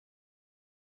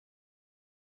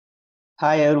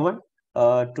Hi everyone.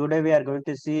 Today we are going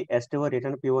to see STO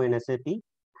written PO in SAP.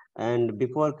 And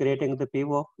before creating the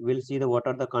PO, we'll see what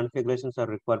are the configurations are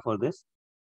required for this.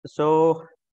 So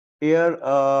here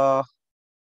I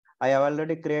have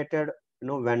already created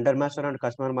vendor master and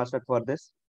customer master for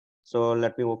this. So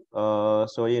let me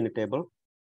show you in a table.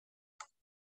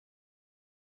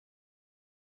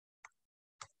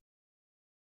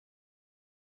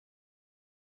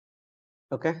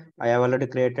 Okay, I have already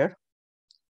created.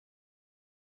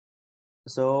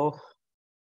 So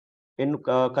in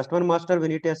customer master, we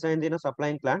need to assign the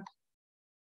supplying plant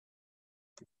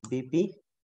BP.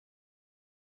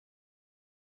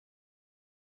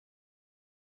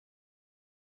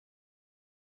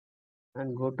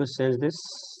 And go to change this.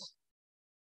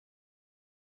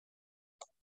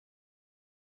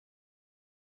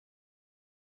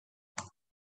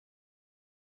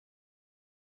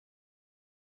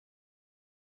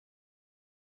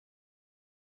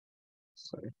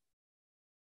 Sorry.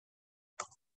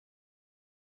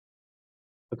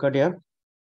 Look at here.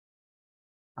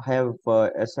 I have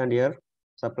assigned here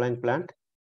supplying plant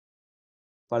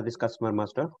for this customer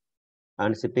master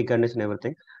and shipping condition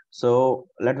everything. So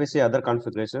let me see other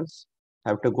configurations.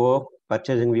 Have to go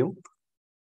purchasing view.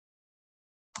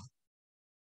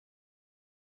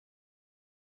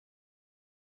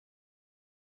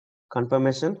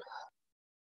 Confirmation.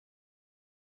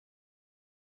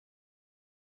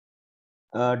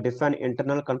 Define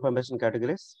internal confirmation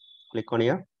categories. Click on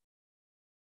here.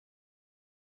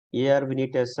 Here we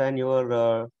need to assign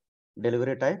your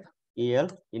delivery type, EL,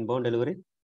 inbound delivery.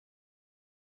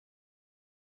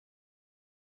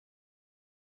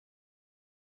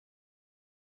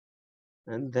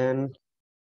 And then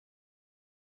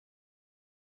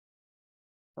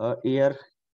here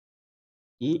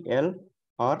EL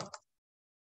or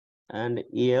and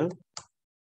EL,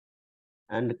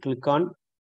 and click on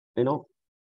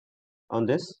on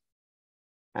this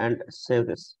and save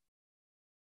this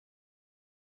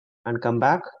and come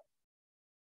back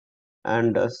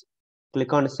and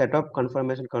click on setup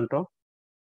confirmation control.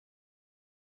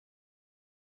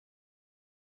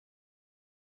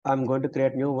 I'm going to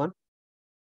create new one.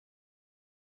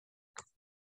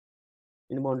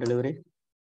 Inbound delivery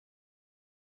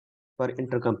for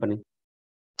intercompany.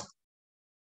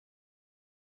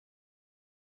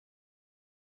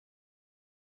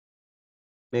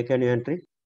 Make a new entry.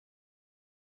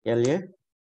 LA.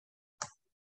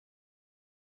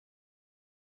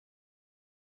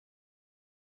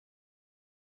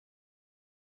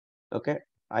 Okay.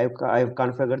 I've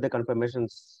configured the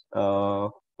confirmations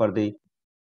for the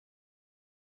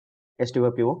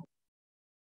STO PO.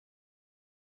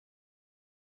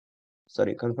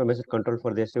 Sorry, confirmation control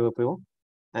for the STO PO.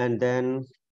 And then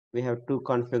we have to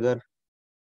configure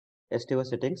STO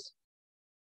settings.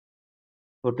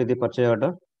 Go to the purchase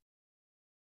order.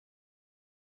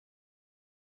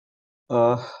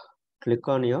 Click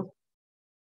on here.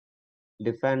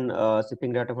 Define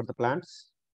shipping data for the plants.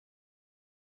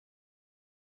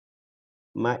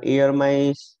 My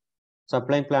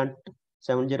supplying plant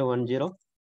 7010.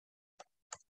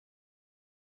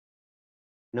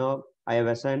 Now I have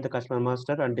assigned the customer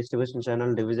master and distribution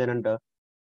channel division and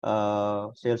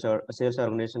sales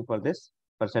organization for this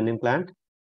for sending plant,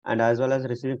 and as well as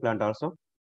receiving plant also.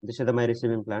 This is my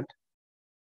receiving plant.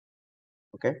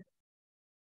 Okay.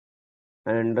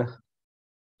 And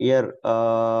here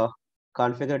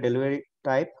configure delivery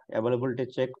type, availability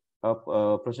check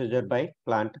of procedure by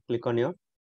plant. Click on here.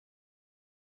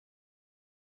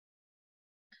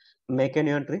 Make a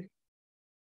new entry.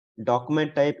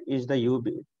 Document type is the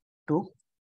UB2.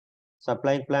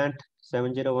 Supplying plant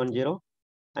 7010,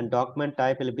 and document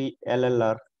type will be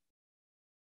LLR.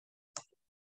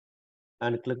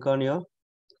 And click on here.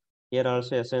 Here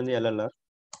also assign the LLR.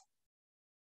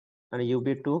 And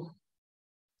UB2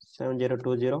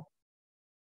 7020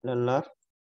 LLR.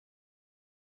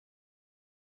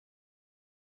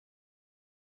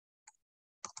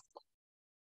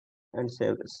 And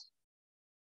save this.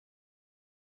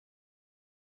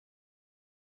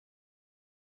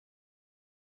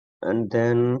 And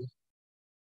then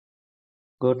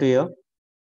go to here.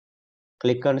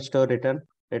 Click on store return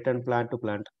plant to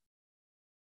plant.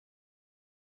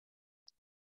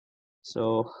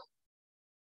 So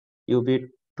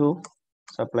UB2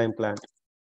 supplying plant.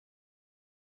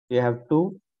 You have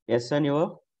to assign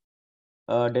your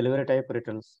delivery type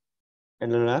returns.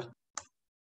 LLR,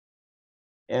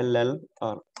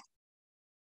 LLR.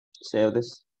 Save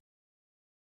this.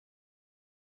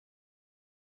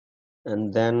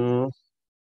 And then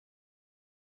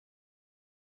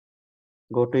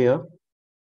go to here.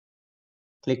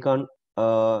 Click on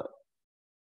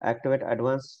activate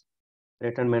advanced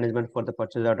return management for the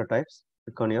purchase order types.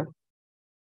 Click on here.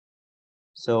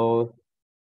 So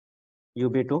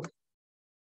UB2,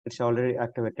 it's already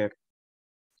activated.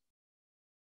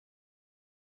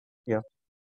 Yeah.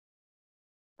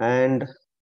 And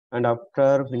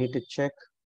after we need to check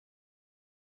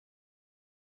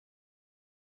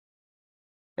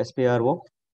SPRO.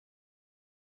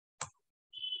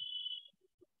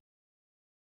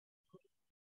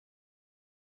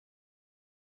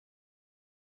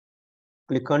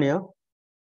 Click on here.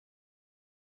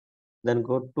 Then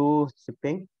go to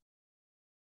shipping.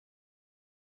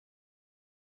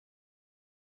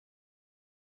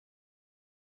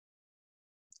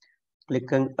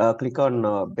 Click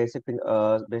on basic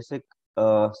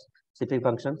shipping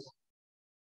functions.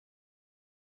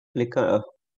 Click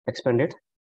expand it.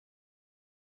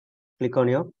 Click on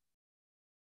here.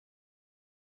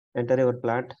 Enter your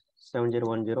plant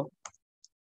 7010.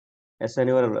 Assign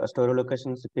your store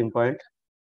location shipping point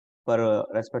for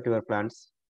respective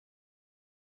plants.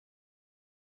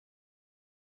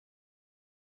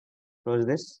 Close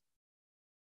this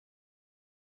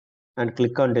and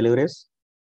click on deliveries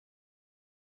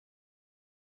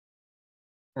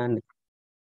and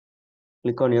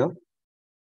click on here.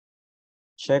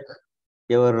 Check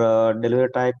your delivery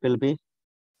type will be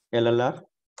LLR.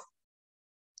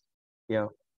 Yeah,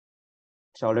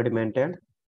 it's already maintained.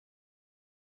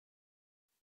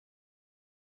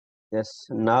 Yes,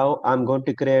 now I'm going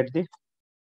to create the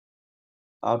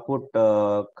output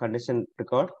condition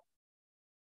record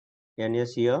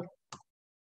NS here,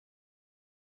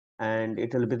 and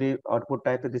it will be the output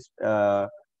type of this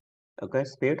okay,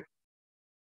 speed.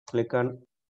 Click on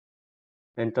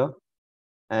enter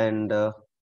and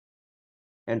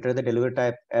enter the delivery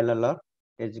type LLR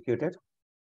executed.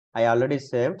 I already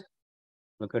saved.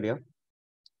 Look at here.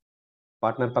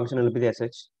 Partner function will be the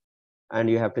SH, and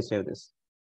you have to save this.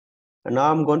 And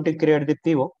now I'm going to create the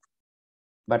PO,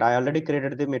 but I already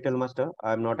created the material master.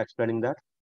 I'm not explaining that.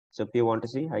 So if you want to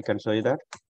see, I can show you that.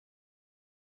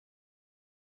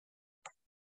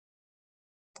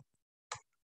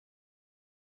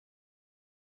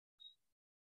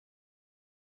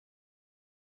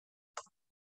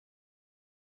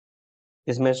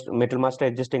 This metal master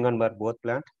existing on both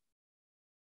plant.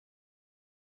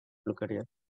 Look at here.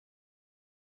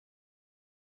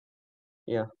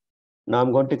 Yeah. Now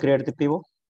I'm going to create the PO.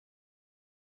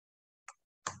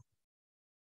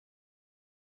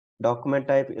 Document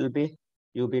type will be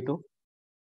UB2.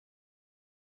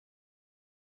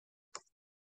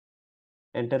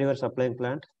 Enter your supplying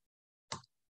plant,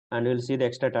 and you'll see the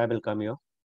extra tab will come here.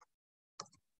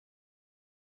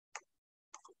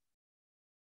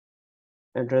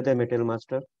 Enter the material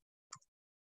master,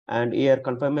 and here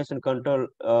confirmation control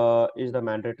is the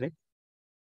mandatory.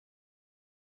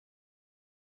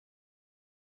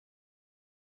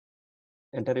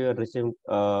 Enter your receiving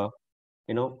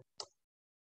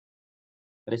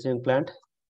receiving plant.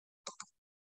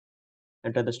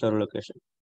 Enter the store location,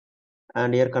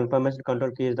 and here confirmation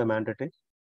control key is the mandatory.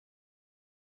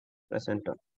 Press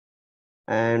enter.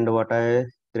 And what I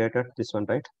created, this one,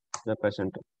 right? The press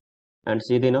enter, and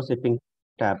see the shipping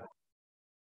tab.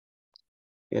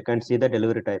 You can see the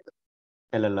delivery type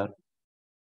LLR,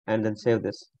 and then save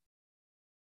this.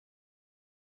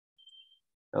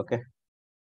 Okay.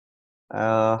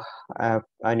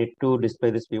 I need to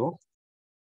display this view.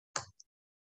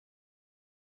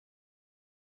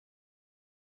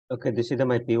 Okay, this is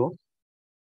my PO.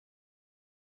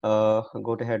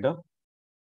 Go to header,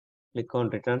 click on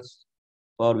returns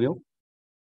for view.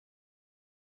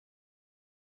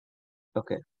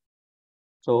 Okay,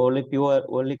 so only PO are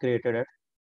only created it.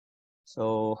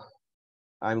 So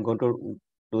I'm going to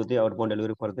do the outbound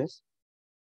delivery for this.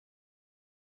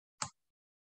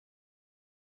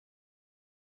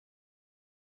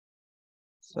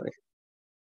 Sorry.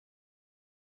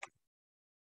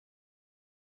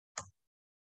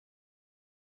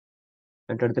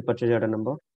 Enter the purchase order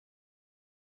number.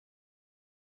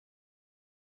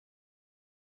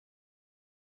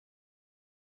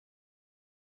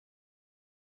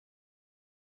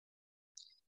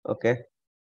 Okay.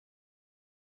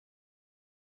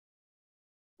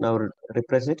 Now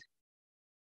refresh it.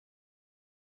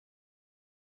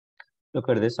 Look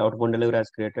at this, outbound delivery as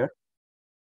created.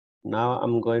 Now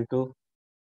I'm going to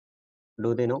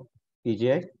do the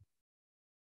PGI.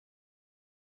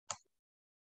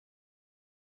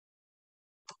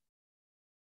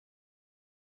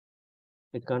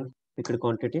 Click on picked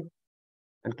quantity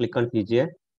and click on PGI.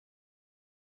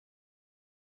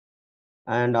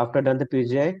 And after done the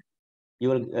PGI, you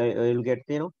will get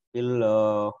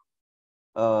we'll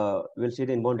see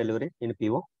the inbound delivery in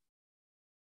PO.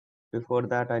 Before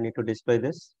that, I need to display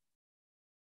this.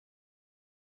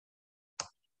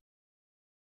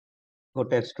 Go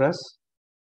to extras.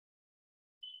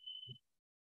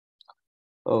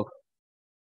 Oh,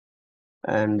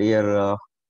 and here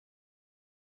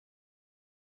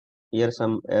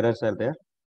some errors are there.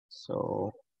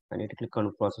 So I need to click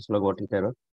on process log what is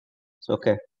error. So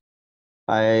okay,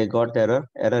 I got the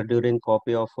error during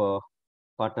copy of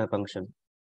partner function,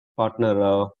 partner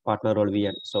role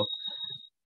VN. So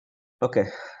okay,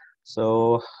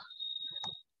 so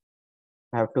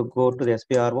I have to go to the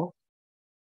SPRO,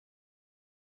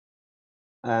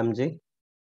 IMG,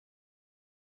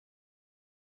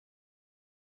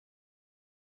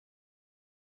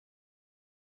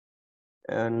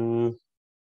 and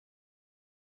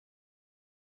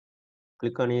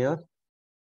click on here,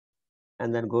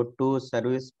 and then go to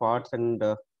service parts and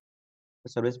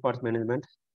service parts management.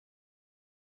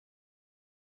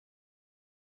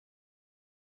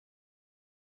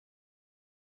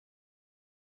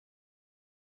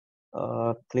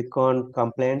 Click on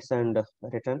complaints and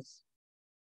returns.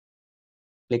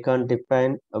 Click on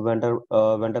define a vendor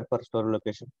per store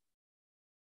location.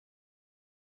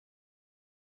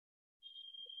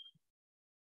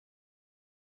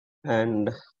 And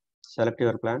select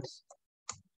your plants.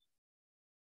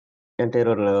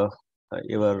 Enter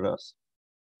your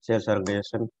sales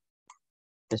organization,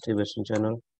 distribution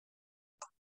channel,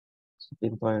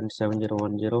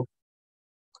 16.7010,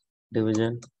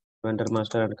 division, vendor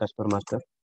master and customer master.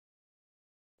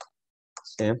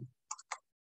 Same.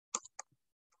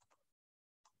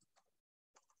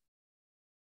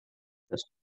 Just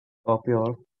copy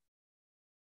all.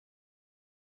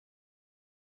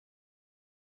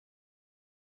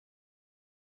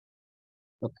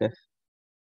 Okay.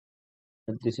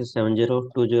 This is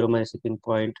 7020 my shipping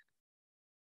point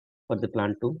for the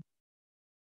plant 2.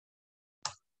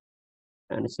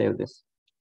 And save this.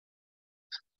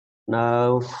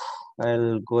 Now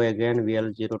I'll go again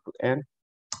VL0 to N.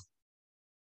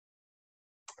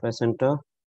 Press enter.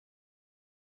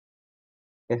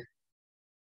 Okay.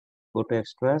 Go to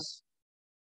extras.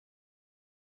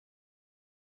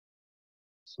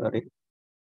 Sorry.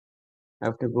 I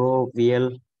have to go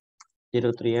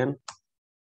VL03N.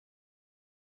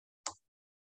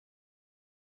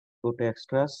 Go to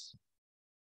extras.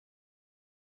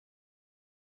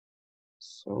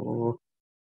 So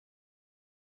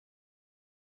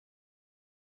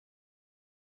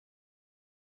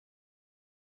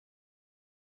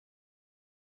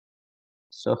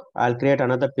I'll create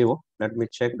another pivot. Let me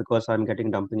check because I'm getting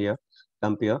dump here.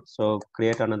 So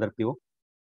create another pivot.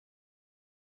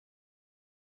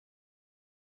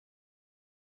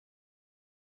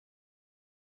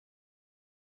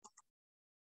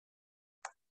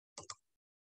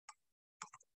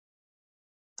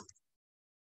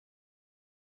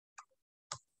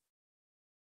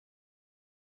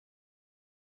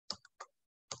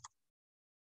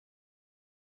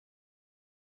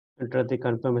 Enter the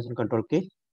confirmation control key.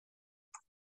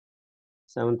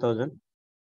 7000.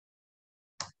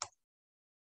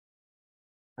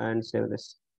 And save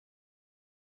this.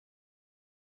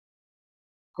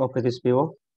 Copy this pivot.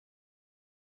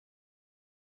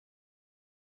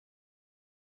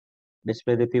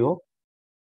 Display the pivot.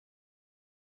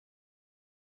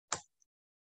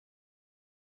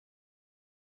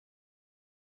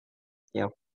 Yeah.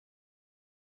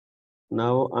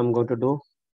 Now I'm going to do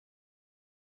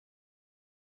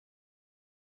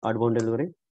outbound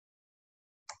delivery.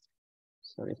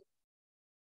 Sorry.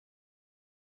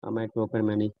 I might open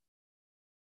many.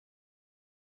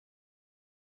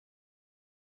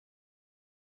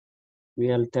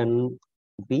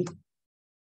 VL10B.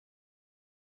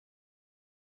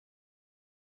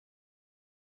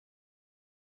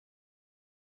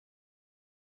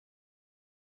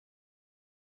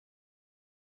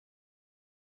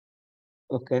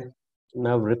 Okay.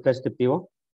 Now refresh the pivot.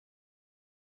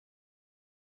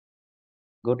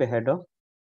 Go to header.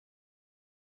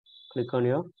 Click on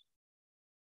here.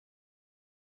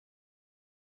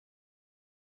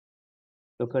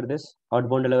 Look at this.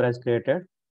 Outbound delivery has created.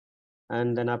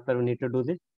 And then after we need to do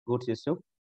the goods issue.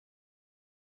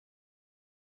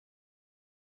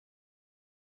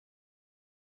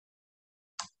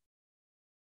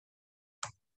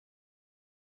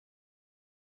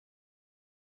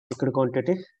 Liquid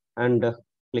quantity and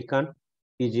click on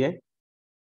PGI.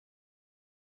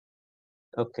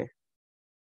 Okay.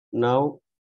 Now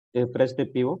press the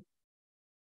pivot.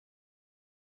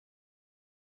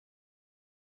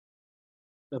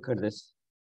 Look at this.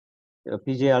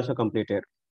 PGI also completed.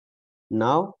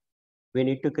 Now we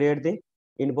need to create the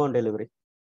inbound delivery.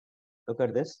 Look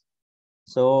at this.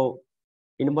 So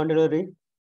inbound delivery,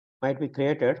 might be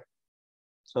created.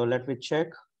 So let me check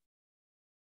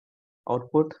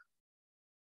output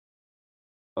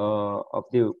of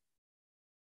the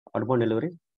outbound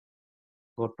delivery.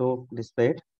 Go to display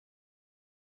it.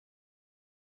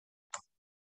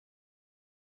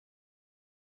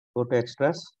 Go to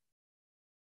express.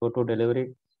 Go to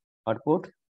delivery output.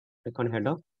 Click on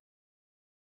header.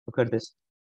 Look at this.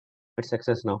 It's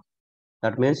success now.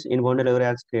 That means inbound delivery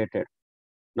has created.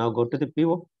 Now go to the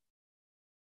PO.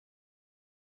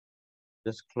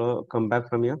 Just come back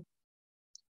from here.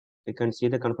 You can see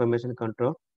the confirmation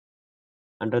control.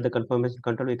 Under the confirmation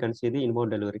control, we can see the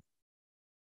inbound delivery.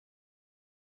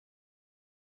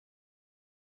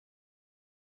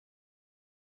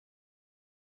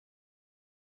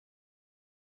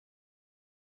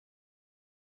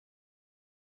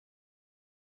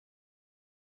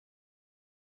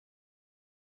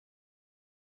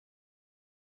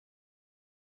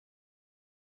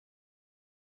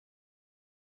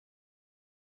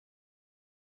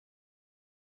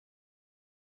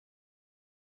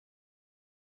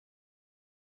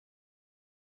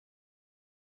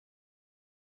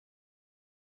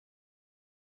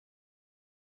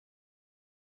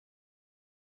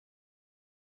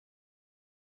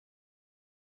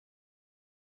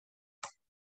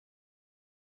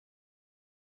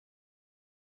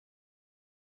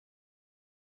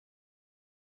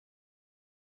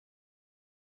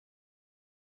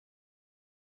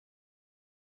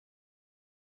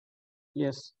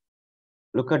 Yes.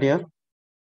 Look at here.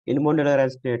 Inbound delivery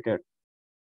has created.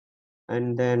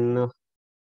 And then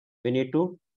we need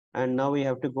to, and now we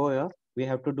have to go here. We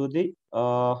have to do the,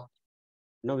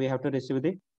 now we have to receive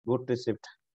the good receipt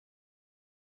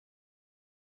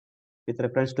with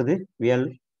reference to the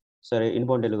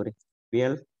inbound delivery,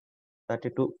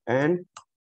 VL32, and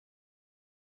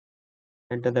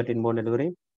enter that inbound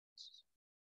delivery.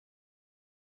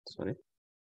 Sorry.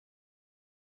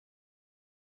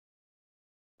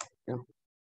 Yeah.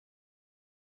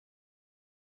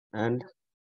 And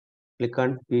click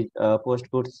on post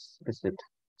goods receipt.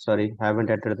 Sorry,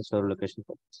 haven't entered the store location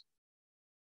for this.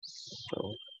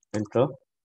 So enter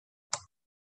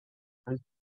and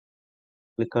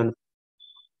click on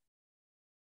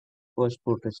post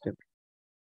good receipt.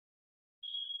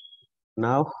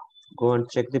 Now go and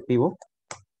check the PO.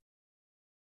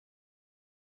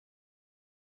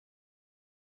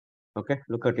 Okay,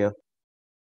 look at here.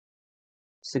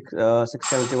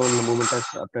 671 movement has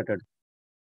updated,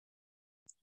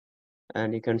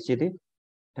 and you can see the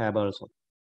tab also.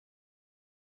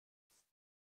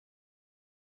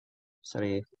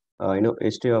 Sorry,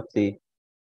 history of the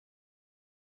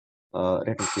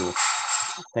rated PO.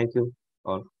 Thank you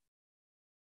all.